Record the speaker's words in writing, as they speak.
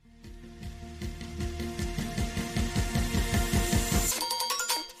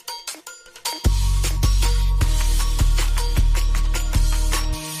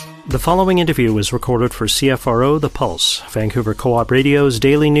The following interview was recorded for CFRO The Pulse, Vancouver Co Op Radio's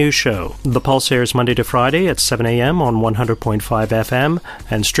daily news show. The Pulse airs Monday to Friday at 7 a.m. on 100.5 FM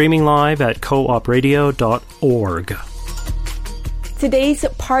and streaming live at coopradio.org. Today's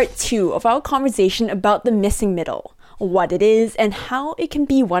part 2 of our conversation about the missing middle, what it is, and how it can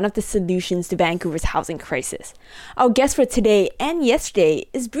be one of the solutions to Vancouver's housing crisis. Our guest for today and yesterday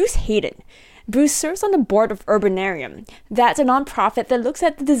is Bruce Haden. Bruce serves on the board of Urbanarium. That's a nonprofit that looks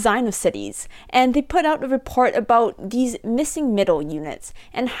at the design of cities, and they put out a report about these missing middle units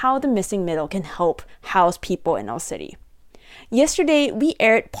and how the missing middle can help house people in our city. Yesterday, we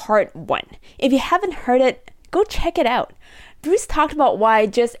aired part 1. If you haven't heard it, go check it out. Bruce talked about why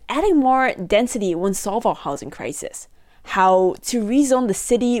just adding more density won't solve our housing crisis, how to rezone the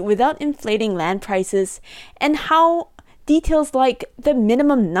city without inflating land prices, and how details like the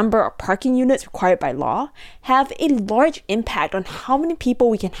minimum number of parking units required by law have a large impact on how many people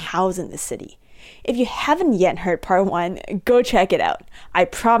we can house in the city. If you haven't yet heard part 1, go check it out. I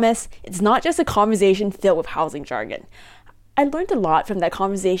promise it's not just a conversation filled with housing jargon. I learned a lot from that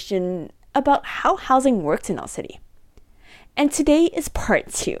conversation about how housing works in our city. And today is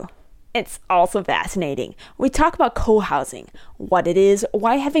part 2. It's also fascinating. We talk about co-housing, what it is,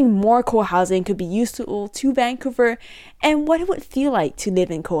 why having more co-housing could be useful to Vancouver, and what it would feel like to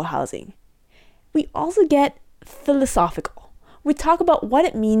live in co-housing. We also get philosophical. We talk about what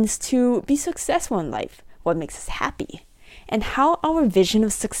it means to be successful in life, what makes us happy, and how our vision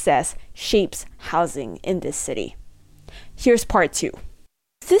of success shapes housing in this city. Here's part 2.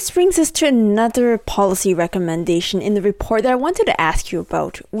 This brings us to another policy recommendation in the report that I wanted to ask you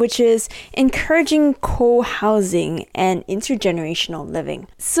about, which is encouraging co-housing and intergenerational living.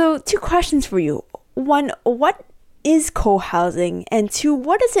 So 2 questions for you. 1, what is co-housing? And 2,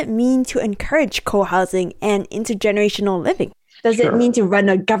 what does it mean to encourage co-housing and intergenerational living? Does it mean to run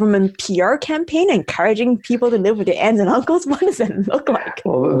a government PR campaign encouraging people to live with their aunts and uncles? What does it look like?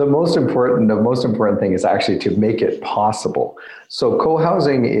 Well, the most important thing is actually to make it possible. So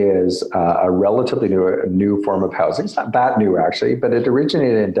co-housing is a relatively new form of housing. It's not that new, actually, but it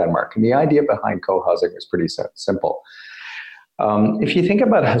originated in Denmark. And the idea behind co-housing is pretty simple. If you think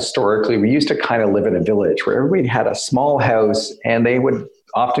about it historically, we used to kind of live in a village where everybody had a small house and they would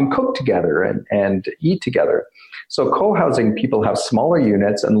often cook together and eat together. So co-housing, people have smaller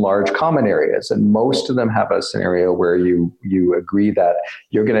units and large common areas, and most of them have a scenario where you agree that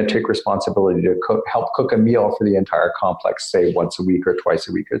you're going to take responsibility to help cook a meal for the entire complex, say once a week or twice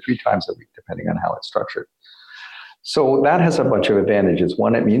a week or 3 times a week, depending on how it's structured. So that has a bunch of advantages.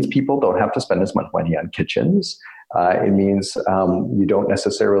 1, it means people don't have to spend as much money on kitchens. It means you don't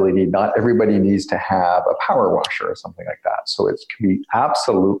necessarily not everybody needs to have a power washer or something like that. So it can be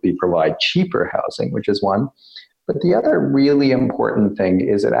absolutely provide cheaper housing, which is 1. But the other really important thing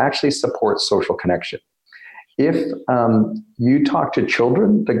is it actually supports social connection. If you talk to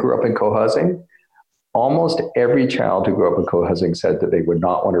children that grew up in co-housing, almost every child who grew up in co-housing said that they would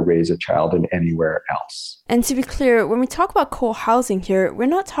not want to raise a child in anywhere else. And to be clear, when we talk about co-housing here, we're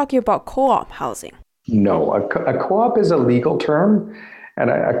not talking about co-op housing. No, a co-op is a legal term. And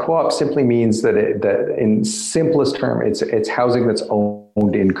a co-op simply means that in simplest term, it's housing that's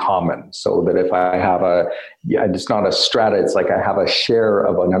owned in common. So that if I have it's not a strata, it's like I have a share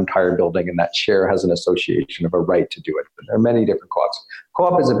of an entire building and that share has an association of a right to do it. But there are many different co-ops.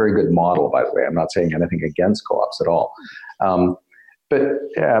 Co-op is a very good model, by the way. I'm not saying anything against co-ops at all. But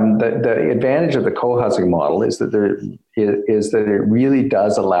the advantage of the co-housing model is that it really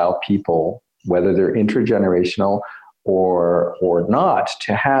does allow people, whether they're intergenerational or not,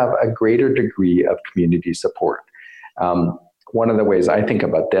 to have a greater degree of community support. One of the ways I think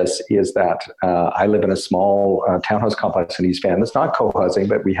about this is that I live in a small townhouse complex in East Van. It's not co-housing,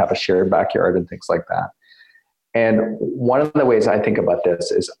 but we have a shared backyard and things like that. And one of the ways I think about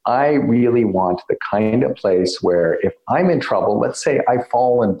this is I really want the kind of place where if I'm in trouble, let's say I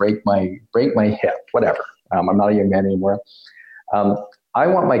fall and break my hip, whatever. I'm not a young man anymore. I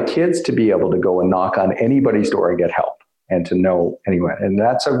want my kids to be able to go and knock on anybody's door and get help and to know anyone. And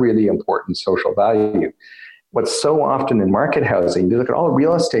that's a really important social value. What's so often in market housing, you look at all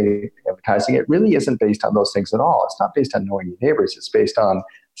real estate advertising, it really isn't based on those things at all. It's not based on knowing your neighbors. It's based on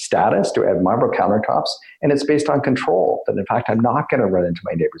status, to have marble countertops, and it's based on control, that in fact, I'm not going to run into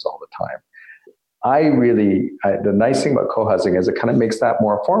my neighbors all the time. The nice thing about co-housing is it kind of makes that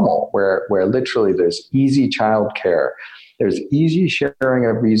more formal, where literally there's easy childcare, there's easy sharing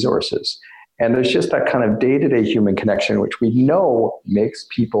of resources, and there's just that kind of day-to-day human connection, which we know makes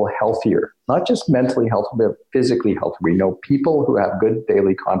people healthier, not just mentally healthy, but physically healthy. We know people who have good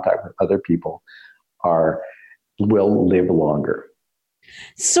daily contact with other people will live longer.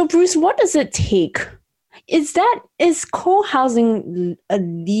 So, Bruce, what does it take? Is co-housing a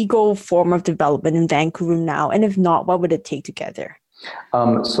legal form of development in Vancouver now? And if not, what would it take to get there?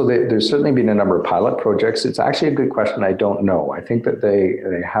 So there's certainly been a number of pilot projects. It's actually a good question. I don't know. I think that they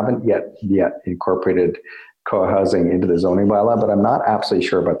haven't yet incorporated co-housing into the zoning bylaw, but I'm not absolutely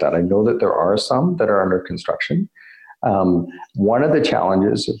sure about that. I know that there are some that are under construction. One of the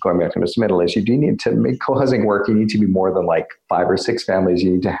challenges of going back to Mr. Middle is you do need to make co-housing work. You need to be more than like 5 or 6 families.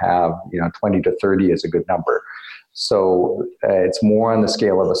 You need to have 20 to 30 is a good number. So it's more on the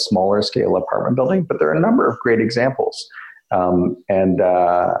scale of a smaller scale apartment building, but there are a number of great examples. Some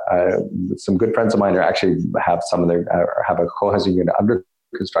good friends of mine have have a co-housing unit under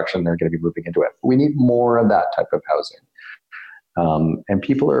construction. They're going to be moving into it. We need more of that type of housing. And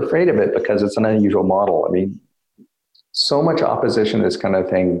people are afraid of it because it's an unusual model. I mean, so much opposition to this kind of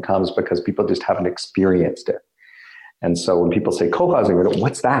thing comes because people just haven't experienced it. And so when people say co-housing, we go,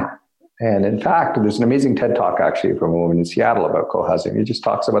 what's that? And in fact, there's an amazing TED Talk actually from a woman in Seattle about co-housing. It just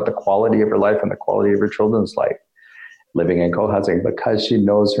talks about the quality of her life and the quality of her children's life living in co-housing because she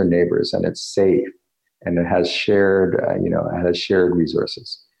knows her neighbors and it's safe and it has shared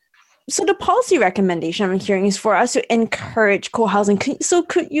resources. So the policy recommendation I'm hearing is for us to encourage co-housing.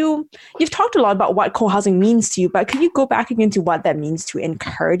 You've talked a lot about what co-housing means to you, but could you go back again to what that means to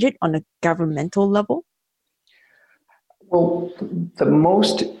encourage it on a governmental level? Well, the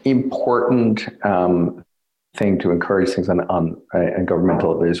most important thing to encourage things on a governmental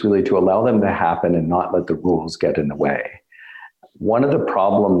level is really to allow them to happen and not let the rules get in the way. One of the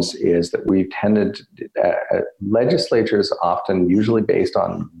problems is that we've tended, legislatures often, usually based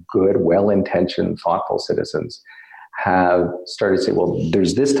on good, well-intentioned, thoughtful citizens, have started to say, well,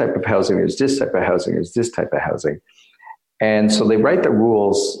 there's this type of housing, there's this type of housing, there's this type of housing. And so they write the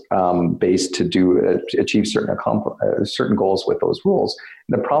rules based to achieve certain goals with those rules.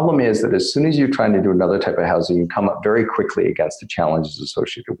 And the problem is that as soon as you're trying to do another type of housing, you come up very quickly against the challenges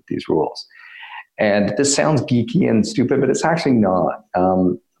associated with these rules. And this sounds geeky and stupid, but it's actually not,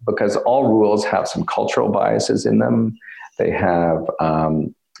 because all rules have some cultural biases in them. They have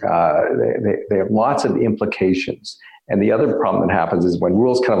they have lots of implications. And the other problem that happens is when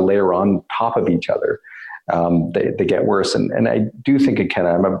rules kind of layer on top of each other, they get worse. And I do think in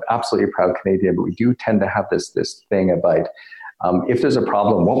Canada, I'm an absolutely proud Canadian, but we do tend to have this thing about if there's a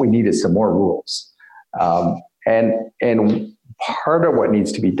problem, what we need is some more rules. And part of what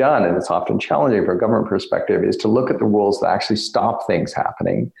needs to be done, and it's often challenging from a government perspective, is to look at the rules that actually stop things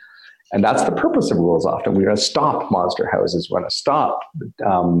happening. And that's the purpose of rules often. We're going to stop monster houses. We're going to stop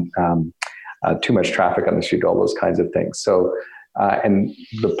too much traffic on the street, all those kinds of things. So, and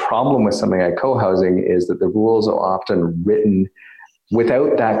the problem with something like co-housing is that the rules are often written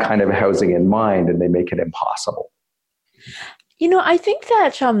without that kind of housing in mind, and they make it impossible. I think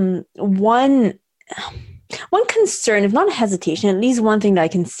that one concern, if not a hesitation, at least one thing that I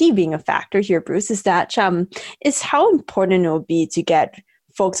can see being a factor here, Bruce, is that is how important it will be to get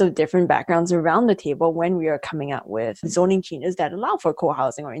folks of different backgrounds around the table when we are coming out with zoning changes that allow for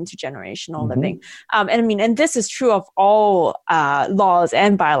co-housing or intergenerational living. And this is true of all laws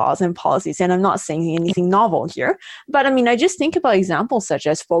and bylaws and policies. And I'm not saying anything novel here, but I just think about examples such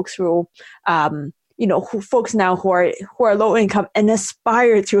as folks who folks now who are low income and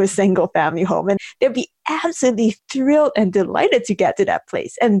aspire to a single family home, and they'll be absolutely thrilled and delighted to get to that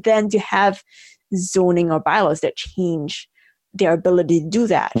place, and then to have zoning or bylaws that change their ability to do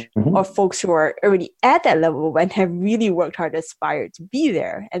that, or folks who are already at that level and have really worked hard to aspire to be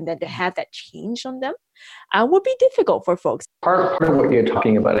there, and then to have that change on them would be difficult for folks. Part of what you're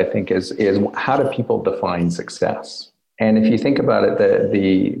talking about, I think, is how do people define success? And if you think about it,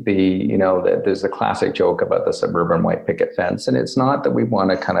 there's a classic joke about the suburban white picket fence, and it's not that we want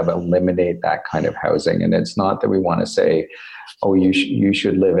to kind of eliminate that kind of housing, and it's not that we want to say, oh, you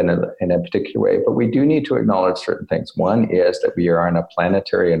should live in a particular way, but we do need to acknowledge certain things. One is that we are in a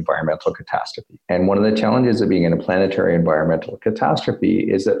planetary environmental catastrophe, and one of the challenges of being in a planetary environmental catastrophe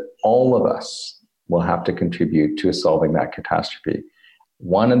is that all of us will have to contribute to solving that catastrophe.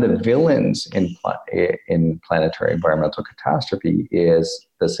 One of the villains in planetary environmental catastrophe is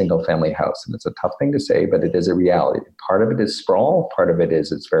the single family house. And it's a tough thing to say, but it is a reality. Part of it is sprawl. Part of it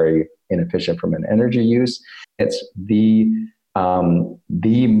is it's very inefficient from an energy use. It's the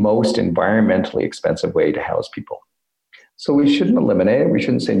most environmentally expensive way to house people. So we shouldn't eliminate it. We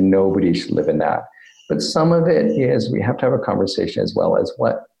shouldn't say nobody should live in that. But some of it is we have to have a conversation as well as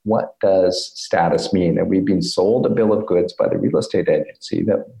what does status mean? And we've been sold a bill of goods by the real estate agency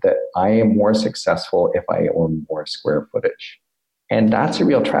that I am more successful if I own more square footage. And that's a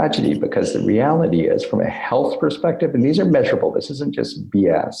real tragedy, because the reality is, from a health perspective, and these are measurable, this isn't just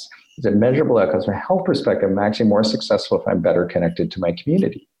BS, it's a measurable outcome. From a health perspective, I'm actually more successful if I'm better connected to my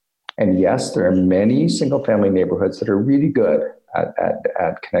community. And yes, there are many single family neighborhoods that are really good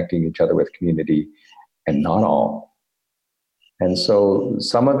at connecting each other with community, and not all. And so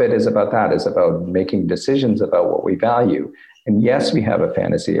some of it is about that, is about making decisions about what we value. And yes, we have a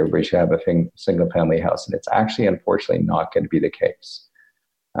fantasy, everybody should have a single family house, and it's actually unfortunately not going to be the case.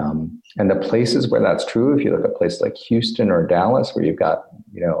 And the places where that's true, if you look at places like Houston or Dallas, where you've got,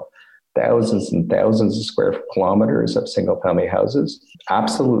 thousands and thousands of square kilometers of single family houses,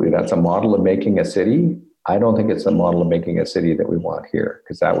 absolutely, that's a model of making a city. I don't think it's a model of making a city that we want here,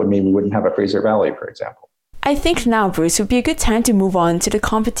 because that would mean we wouldn't have a Fraser Valley, for example. I think now, Bruce, would be a good time to move on to the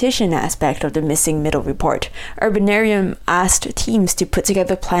competition aspect of the Missing Middle report. Urbanarium asked teams to put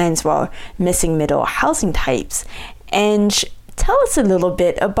together plans for missing middle housing types. And tell us a little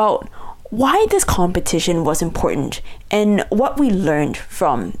bit about why this competition was important and what we learned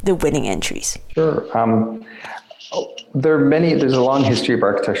from the winning entries. Sure. There's a long history of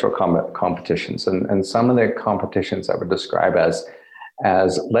architectural competitions, and some of the competitions I would describe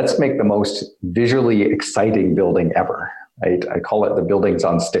as let's make the most visually exciting building ever, right? I call it the buildings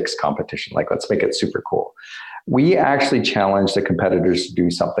on sticks competition. Like, let's make it super cool. We actually challenged the competitors to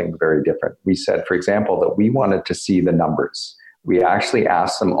do something very different. We said, for example, that we wanted to see the numbers. We actually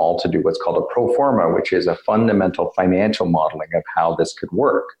asked them all to do what's called a pro forma, which is a fundamental financial modeling of how this could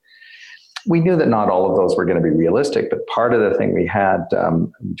work. We knew that not all of those were going to be realistic, but part of the thing we had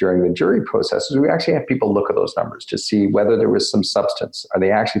during the jury process is we actually had people look at those numbers to see whether there was some substance. Are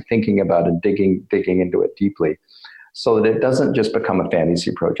they actually thinking about it, digging into it deeply, so that it doesn't just become a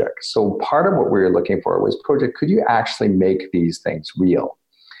fantasy project? So part of what we were looking for was, could you actually make these things real?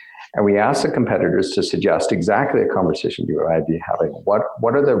 And we asked the competitors to suggest exactly a conversation you would be having. What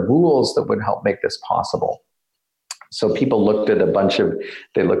are the rules that would help make this possible? So people looked at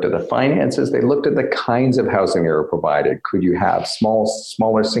they looked at the finances, they looked at the kinds of housing that were provided. Could you have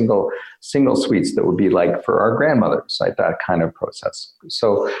smaller single suites that would be like for our grandmothers, like that kind of process?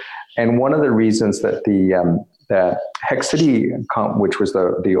 So, and one of the reasons that the Hex City, which was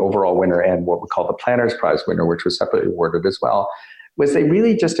the overall winner, and what we call the Planners Prize winner, which was separately awarded as well, was they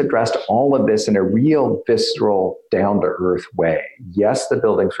really just addressed all of this in a real visceral, down-to-earth way. Yes, the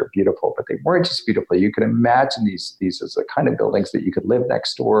buildings were beautiful, but they weren't just beautiful. You could imagine these as the kind of buildings that you could live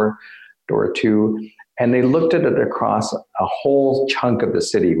next door to. And they looked at it across a whole chunk of the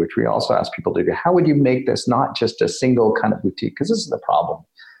city, which we also asked people to do. How would you make this not just a single kind of boutique? Because this is the problem,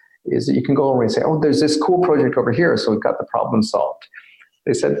 is that you can go over and say, oh, there's this cool project over here, so we've got the problem solved.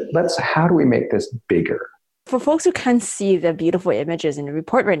 They said, how do we make this bigger? For folks who can't see the beautiful images in the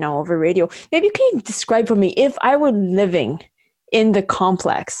report right now over radio, maybe you can describe for me, if I were living in the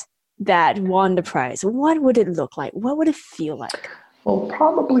complex that won the prize, what would it look like? What would it feel like? Well,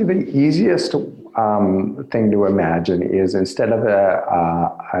 probably the easiest thing to imagine is instead of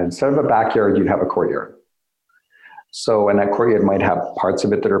a backyard, you'd have a courtyard. So, and that courtyard might have parts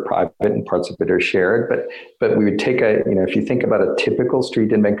of it that are private and parts of it are shared. But we would take if you think about a typical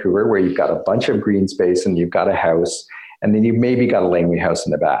street in Vancouver where you've got a bunch of green space and you've got a house, and then you've maybe got a laneway house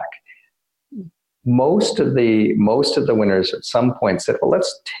in the back. Most of the winners at some point said, well,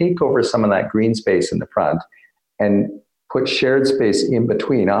 let's take over some of that green space in the front and put shared space in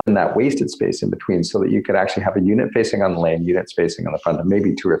between, on that wasted space in between, so that you could actually have a unit facing on the lane, unit facing on the front, and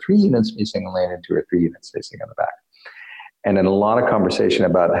maybe 2 or 3 units facing on the lane and 2 or 3 units facing on the back. And then a lot of conversation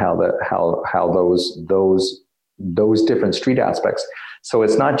about how those different street aspects. So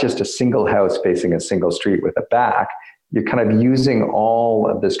it's not just a single house facing a single street with a back. You're kind of using all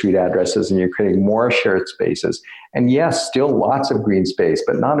of the street addresses and you're creating more shared spaces. And yes, still lots of green space,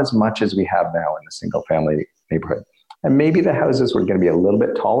 but not as much as we have now in a single family neighborhood. And maybe the houses were going to be a little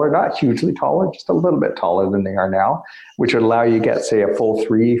bit taller, not hugely taller, just a little bit taller than they are now, which would allow you to get, say, a full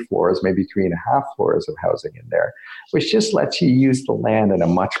 3 floors, maybe 3.5 floors of housing in there, which just lets you use the land in a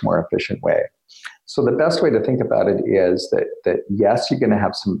much more efficient way. So the best way to think about it is that yes, you're going to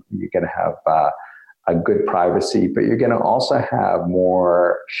have a good privacy, but you're going to also have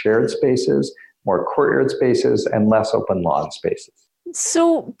more shared spaces, more courtyard spaces, and less open lawn spaces.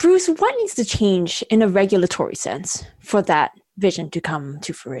 So, Bruce, what needs to change in a regulatory sense for that vision to come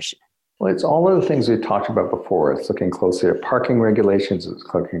to fruition? Well, it's all of the things we talked about before. It's looking closely at parking regulations, it's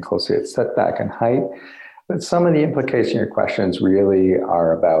looking closely at setback and height. But some of the implication of your questions really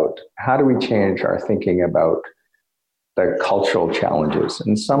are about how do we change our thinking about the cultural challenges.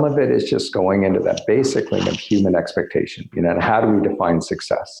 And some of it is just going into that basic thing of human expectation. And how do we define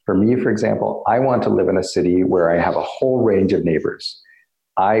success? For me, for example, I want to live in a city where I have a whole range of neighbors.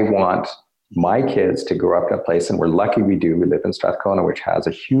 I want my kids to grow up in a place, and we're lucky we do. We live in Strathcona, which has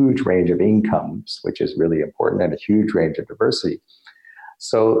a huge range of incomes, which is really important, and a huge range of diversity.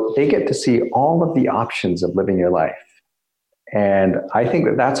 So they get to see all of the options of living your life. And I think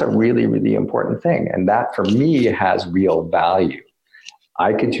that that's a really, really important thing. And that for me has real value.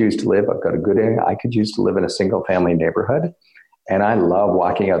 I could choose to live, I've got a good in, I could choose to live in a single family neighborhood. And I love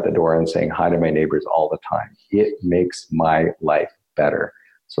walking out the door and saying hi to my neighbors all the time. It makes my life better.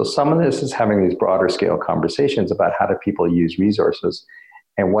 So some of this is having these broader scale conversations about how do people use resources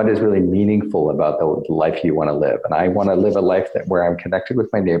and what is really meaningful about the life you want to live. And I want to live a life where I'm connected with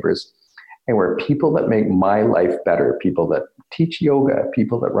my neighbors and where people that make my life better, people that teach yoga,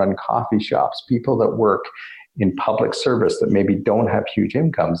 people that run coffee shops, people that work in public service that maybe don't have huge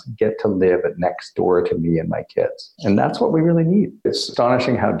incomes get to live next door to me and my kids. And that's what we really need. It's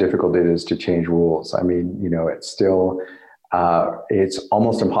astonishing how difficult it is to change rules. I mean, it's still... it's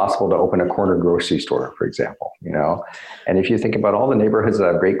almost impossible to open a corner grocery store, for example, And if you think about all the neighborhoods that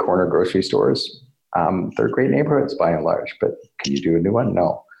have great corner grocery stores, they're great neighborhoods by and large, but can you do a new one?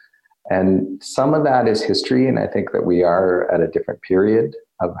 No. And some of that is history. And I think that we are at a different period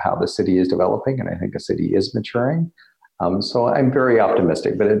of how the city is developing. And I think the city is maturing. So I'm very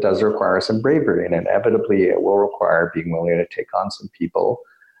optimistic, but it does require some bravery. And inevitably, it will require being willing to take on some people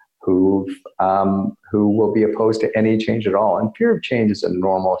who will be opposed to any change at all. And fear of change is a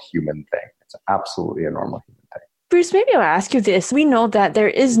normal human thing. It's absolutely a normal human thing. Bruce, maybe I'll ask you this. We know that there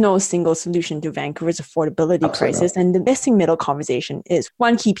is no single solution to Vancouver's affordability crisis, and the missing middle conversation is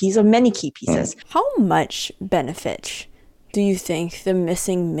one key piece of many key pieces. How much benefit do you think the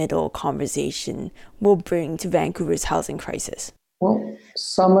missing middle conversation will bring to Vancouver's housing crisis? Well,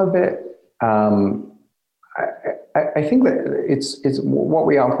 some of it... I think that it's what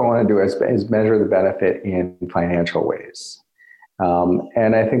we often want to do is measure the benefit in financial ways.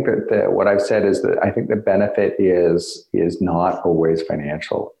 And I think that what I've said is that I think the benefit is not always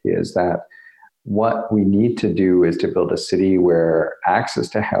financial, is that what we need to do is to build a city where access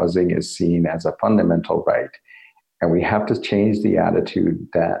to housing is seen as a fundamental right. And we have to change the attitude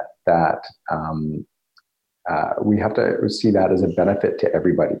that we have to see that as a benefit to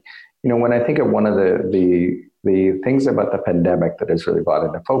everybody. When I think of one of the things about the pandemic that has really brought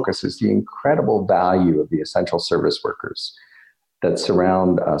into focus is the incredible value of the essential service workers that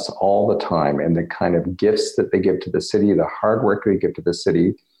surround us all the time, and the kind of gifts that they give to the city, the hard work they give to the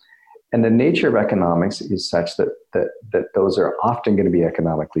city. And the nature of economics is such that those are often going to be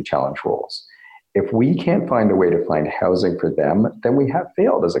economically challenged roles. If we can't find a way to find housing for them, then we have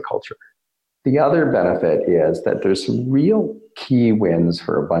failed as a culture. The other benefit is that there's some real key wins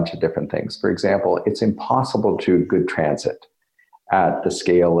for a bunch of different things. For example, it's impossible to do good transit at the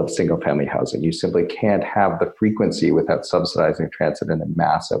scale of single-family housing. You simply can't have the frequency without subsidizing transit in a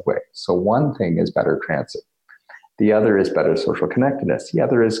massive way. So one thing is better transit. The other is better social connectedness. The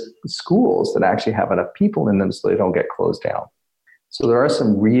other is schools that actually have enough people in them so they don't get closed down. So there are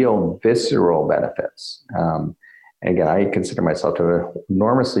some real visceral benefits. And again, I consider myself to have an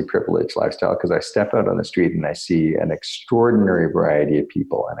enormously privileged lifestyle because I step out on the street and I see an extraordinary variety of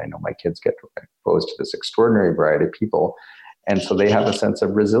people. And I know my kids get exposed to this extraordinary variety of people. And so they have a sense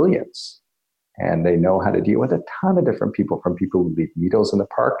of resilience. And they know how to deal with a ton of different people, from people who leave needles in the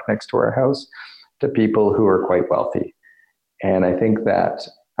park next to our house to people who are quite wealthy. And I think that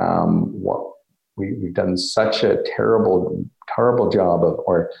we've done such a terrible job of,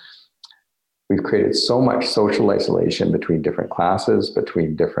 or we've created so much social isolation between different classes,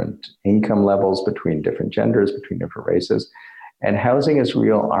 between different income levels, between different genders, between different races. And housing is a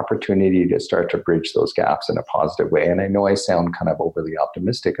real opportunity to start to bridge those gaps in a positive way. And I know I sound kind of overly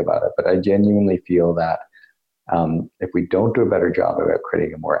optimistic about it, but I genuinely feel that if we don't do a better job about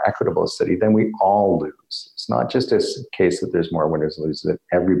creating a more equitable city, then we all lose. It's not just a case that there's more winners and losers, that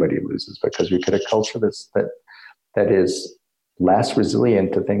everybody loses, because we get a culture that is less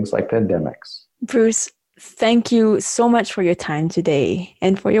resilient to things like pandemics. Bruce, thank you so much for your time today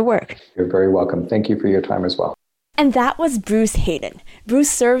and for your work. You're very welcome. Thank you for your time as well. And that was Bruce Haden.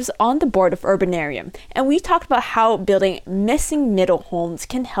 Bruce serves on the board of Urbanarium, and we talked about how building missing middle homes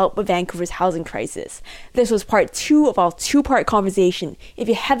can help with Vancouver's housing crisis. This was part 2 of our 2-part conversation. If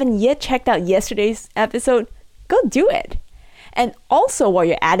you haven't yet checked out yesterday's episode, go do it. And also, while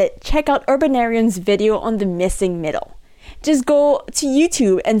you're at it, check out Urbanarium's video on the missing middle. Just go to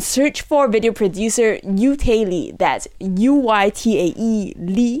YouTube and search for video producer Uytae Lee, that's Uytae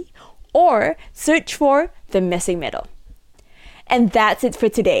Lee, or search for The Missing Middle. And that's it for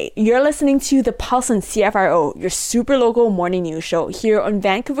today. You're listening to The Pulse on CFRO, your super local morning news show here on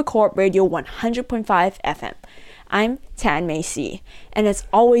Vancouver Coop Radio 100.5 FM. I'm Mei Xi. And as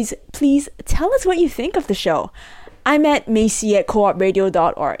always, please tell us what you think of the show. I'm at Mei Xi at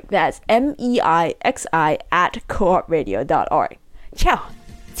coopradio.org. That's MEIXI at coopradio.org. Ciao.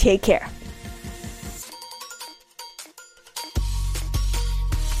 Take care.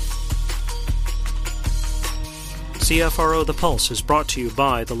 CFRO The Pulse is brought to you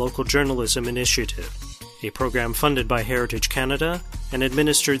by the Local Journalism Initiative, a program funded by Heritage Canada and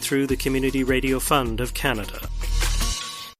administered through the Community Radio Fund of Canada.